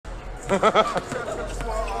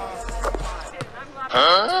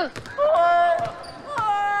Huh?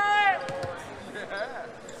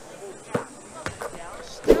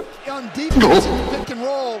 On defense in pick and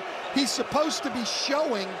roll, he's supposed to be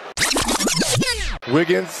showing.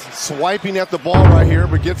 Wiggins swiping at the ball right here,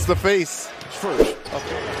 but gets the face first.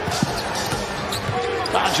 Okay.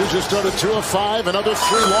 Dodgers just started 2 of 5, another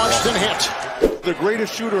 3 launched and hit. The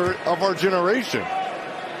greatest shooter of our generation.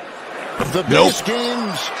 The biggest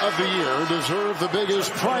games of the year deserve the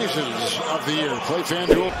biggest prizes of the year. Play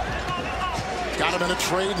FanDuel. Got him in a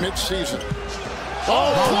trade mid-season.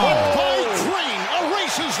 Oh, blocked by Green.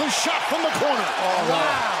 Erases the shot from the corner. Oh,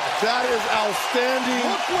 wow. That is outstanding.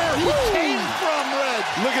 Look where he came from, Red.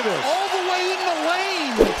 Look at this. All the way in the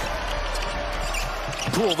lane.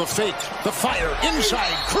 Poole, the fake, the fire,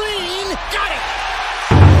 inside. Green, got it.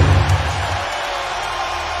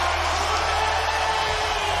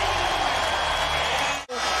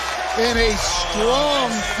 And a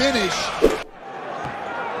strong finish.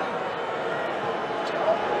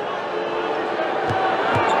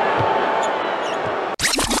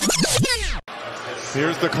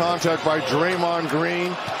 Here's the contact by Draymond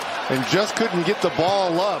Green, and just couldn't get the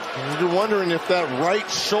ball up. You're wondering if that right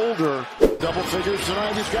shoulder. Double figures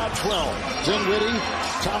tonight, he's got 12. Dinwiddie,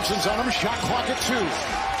 Thompson's on him, shot clock at 2.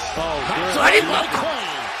 Oh,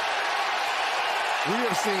 we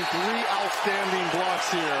have seen 3 outstanding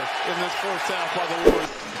blocks here in this first half by the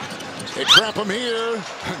Warriors. They trap him here,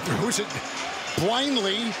 throws it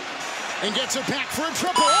blindly, and gets it back for a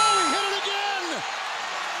triple. Oh, he hit it again!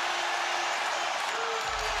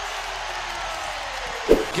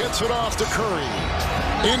 Gets it off to Curry.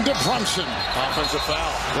 Into Brunson. Offensive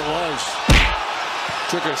foul. It was.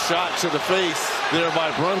 Took a shot to the face there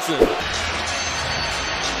by Brunson.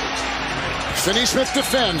 Finney-Smith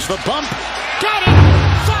defends. The bump. Got it!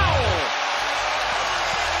 Foul!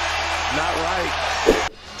 Not right.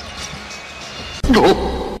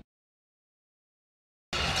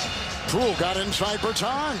 Poole got inside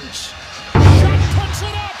Bertans. Shot puts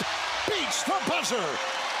it up. Beats the buzzer.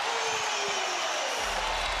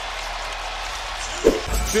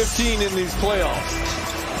 15 in these playoffs.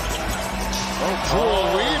 Poole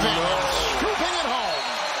weaving, scooping it home.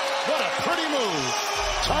 What a pretty move.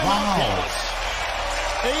 Timeout Dallas.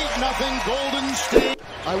 8-0 Golden State.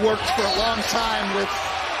 I worked for a long time with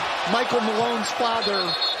Michael Malone's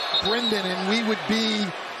father, Brendan, and we would be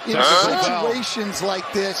in situations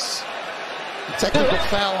like this. Technical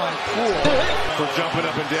foul on Poole. For jumping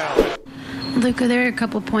up and down. Luka, there are a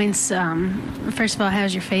couple points. First of all,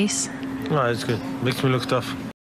 how's your face? No, it's good. Makes me look tough.